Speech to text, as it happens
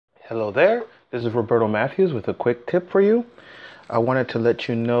Hello there, this is Roberto Matthews with a quick tip for you. I wanted to let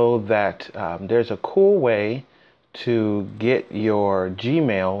you know that there's a cool way to get your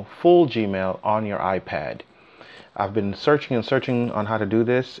Gmail, full Gmail, on your iPad. I've been searching and searching on how to do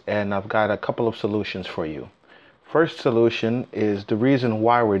this, and I've got a couple of solutions for you. First solution is the reason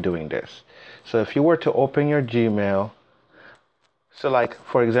why we're doing this. So if you were to open your Gmail, so like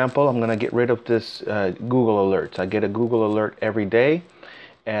for example, I'm going to get rid of this Google Alerts. I get a Google Alert every day,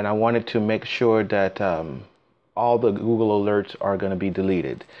 and I wanted to make sure that all the Google Alerts are going to be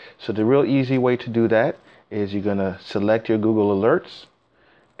deleted. So the real easy way to do that is you're going to select your Google Alerts,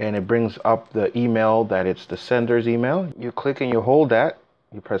 and it brings up the email that it's the sender's email. You click and you hold that,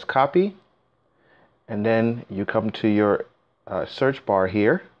 you press copy, and then you come to your search bar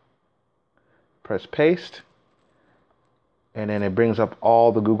here, press paste, and then it brings up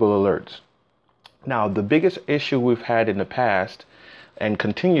all the Google Alerts. Now, the biggest issue we've had in the past and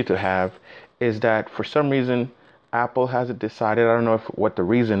continue to have is that for some reason Apple hasn't decided. I don't know what the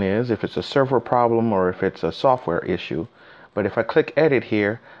reason is, if it's a server problem or if it's a software issue, but if I click edit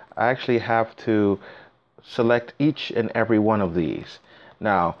here, I actually have to select each and every one of these.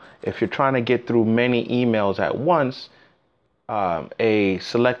 Now, if you're trying to get through many emails at once, a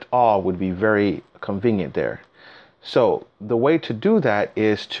select all would be very convenient there. So the way to do that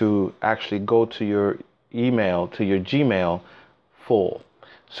is to actually go to your email, to your Gmail full.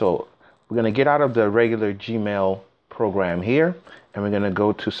 So we're going to get out of the regular Gmail program here, and we're going to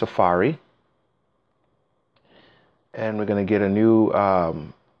go to Safari, and we're going to get a new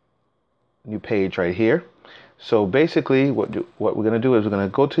page right here. So basically what we're going to do is we're going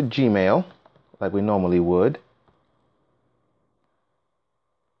to go to Gmail like we normally would,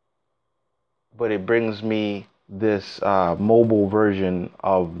 but it brings me this mobile version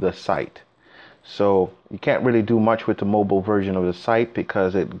of the site. So you can't really do much with the mobile version of the site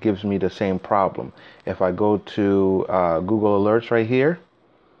because it gives me the same problem. If I go to Google Alerts right here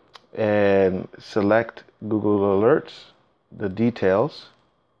and select Google Alerts, the details,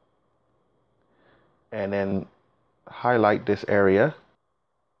 and then highlight this area,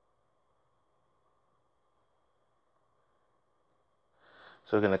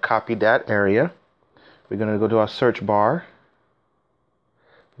 so we're going to copy that area. We're going to go to our search bar.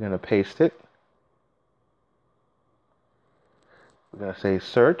 We're going to paste it. We're going to say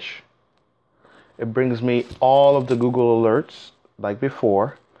search. It brings me all of the Google Alerts like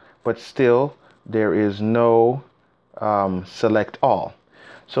before, but still there is no select all.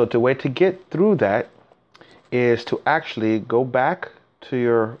 So the way to get through that is to actually go back to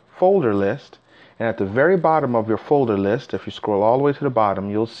your folder list, and at the very bottom of your folder list, if you scroll all the way to the bottom,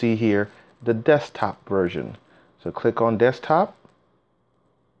 you'll see here the desktop version. So click on desktop,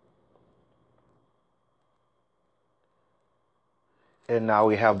 and now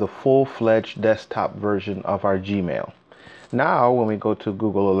we have the full-fledged desktop version of our Gmail. Now when we go to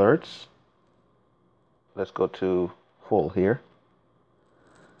Google Alerts, let's go to full here,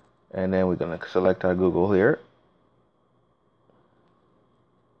 and then we're going to select our Google here.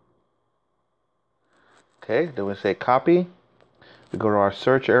 Okay, then we say copy, we go to our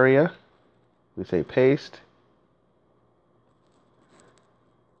search area, we say paste,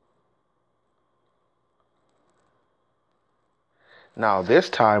 now this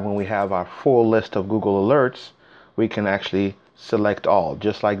time when we have our full list of Google Alerts, we can actually select all,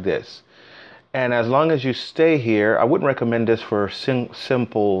 just like this. And as long as you stay here, I wouldn't recommend this for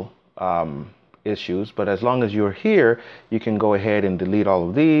simple issues, but as long as you're here, you can go ahead and delete all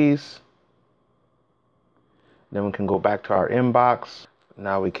of these. Then we can go back to our inbox.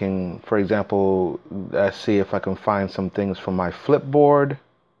 Now we can, for example, let's see if I can find some things from my Flipboard.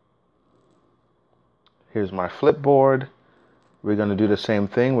 Here's my Flipboard. We're going to do the same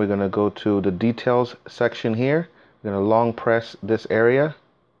thing. We're going to go to the details section here. We're going to long press this area.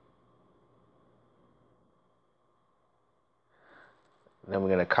 Then we're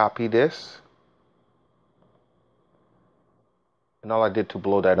going to copy this. And all I did to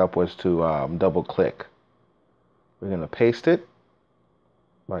blow that up was to double click. We're going to paste it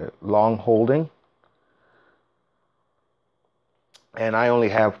by long holding. And I only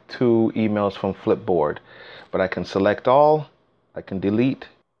have 2 emails from Flipboard, but I can select all, I can delete,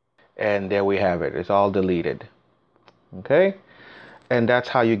 and there we have it. It's all deleted. Okay? And that's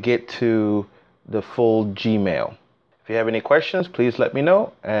how you get to the full Gmail. If you have any questions, please let me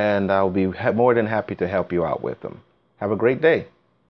know, and I'll be more than happy to help you out with them. Have a great day.